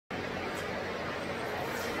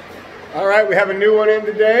All right, we have a new one in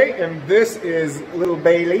today, and this is little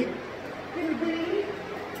Bailey. Little Bailey.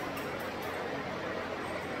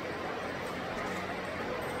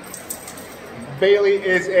 Bailey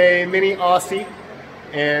is a mini Aussie,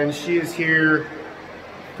 and she is here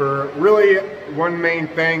for really one main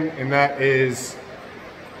thing, and that is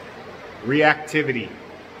reactivity,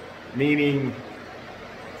 meaning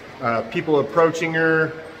people approaching her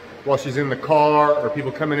while she's in the car, or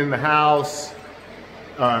people coming in the house,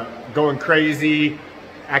 going crazy,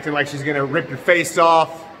 acting like she's gonna rip your face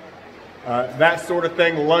off, that sort of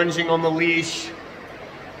thing, lunging on the leash.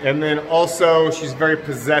 And then also she's very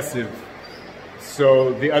possessive.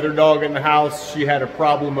 So the other dog in the house, she had a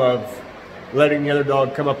problem of letting the other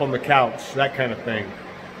dog come up on the couch, that kind of thing.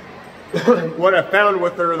 What I found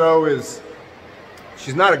with her though is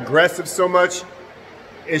she's not aggressive so much,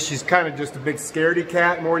 is she's kind of just a big scaredy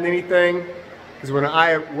cat more than anything. Because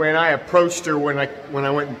when I approached her, when I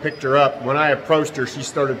went and picked her up, when I approached her, she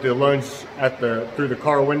started to lunge through the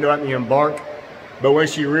car window at me and bark. But when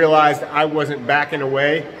she realized I wasn't backing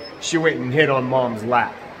away, she went and hid on Mom's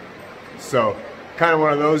lap. So kind of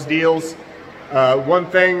one of those deals. One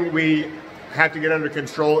thing we have to get under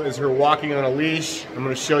control is her walking on a leash. I'm going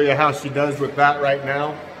to show you how she does with that right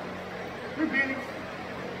now.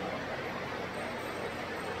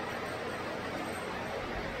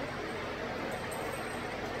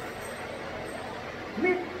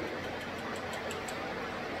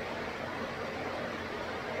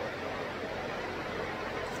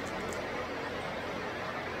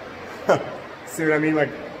 See what I mean? Like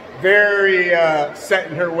very set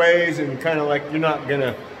in her ways, and kind of like, you're not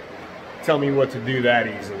gonna tell me what to do that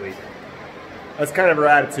easily. That's kind of her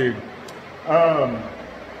attitude.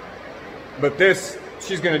 But this,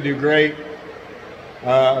 she's gonna do great.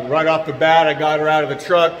 Right off the bat, I got her out of the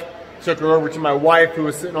truck, took her over to my wife who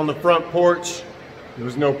was sitting on the front porch. There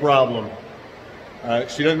was no problem.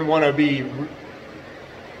 She doesn't want to be,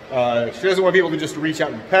 she doesn't want people to just reach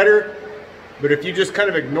out and pet her. But if you just kind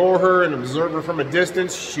of ignore her and observe her from a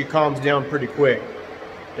distance, she calms down pretty quick.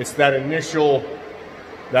 It's that initial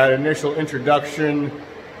introduction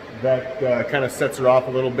that kind of sets her off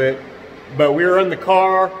a little bit. But we were in the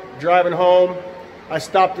car driving home. I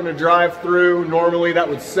stopped in a drive-through. Normally that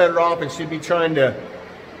would set her off and she'd be trying to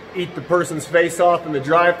eat the person's face off in the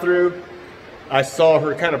drive-through. I saw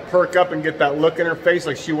her kind of perk up and get that look in her face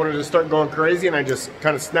like she wanted to start going crazy, and I just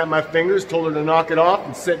kind of snapped my fingers, told her to knock it off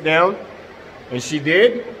and sit down. And she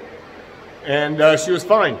did, and she was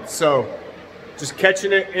fine. So just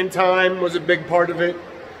catching it in time was a big part of it.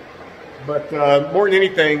 But more than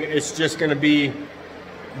anything, it's just gonna be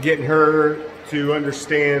getting her to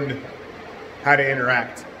understand how to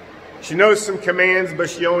interact. She knows some commands, but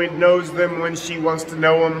she only knows them when she wants to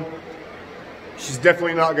know them. She's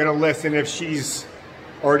definitely not gonna listen if she's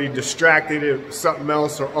already distracted at something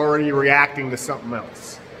else or already reacting to something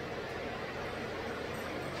else.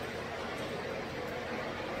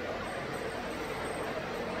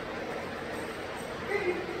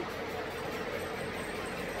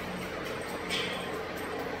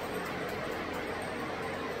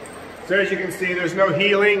 So as you can see, there's no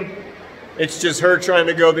healing. It's just her trying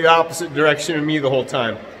to go the opposite direction of me the whole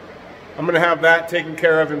time. I'm gonna have that taken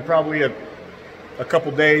care of in probably a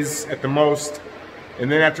couple days at the most.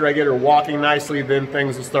 And then after I get her walking nicely, then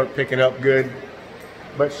things will start picking up good.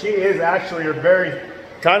 But she is actually a very,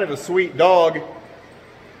 kind of a sweet dog.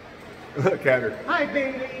 Look at her. Hi,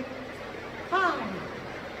 baby. Hi.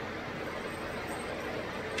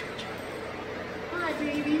 Hi,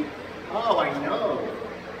 baby. Oh, I know.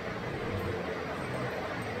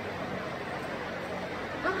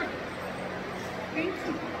 Hi. Thank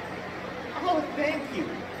you. Oh, thank you.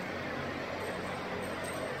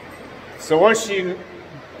 So once she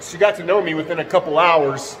got to know me within a couple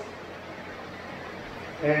hours,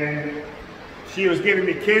 and she was giving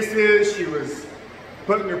me kisses, she was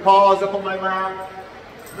putting her paws up on my lap.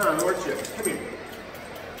 No, Norcia, come here.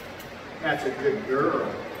 That's a good girl.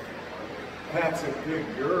 That's a good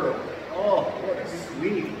girl. Oh, what a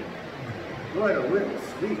sweetie. What a little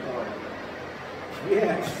sweetheart.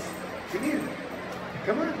 Yes. Come here.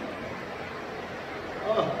 Come on.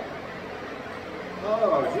 Oh.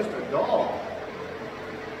 Oh, just a doll.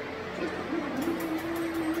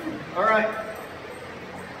 All right.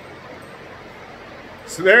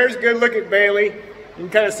 So there's a good look at Bailey. You can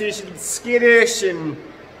kind of see she's skittish, and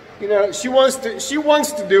you know, she wants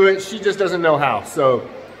to do it. She just doesn't know how. So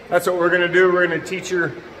that's what we're going to do. We're going to teach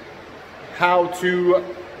her how to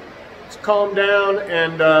calm down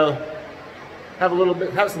and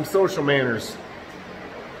have some social manners.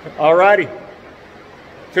 All righty.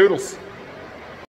 Toodles.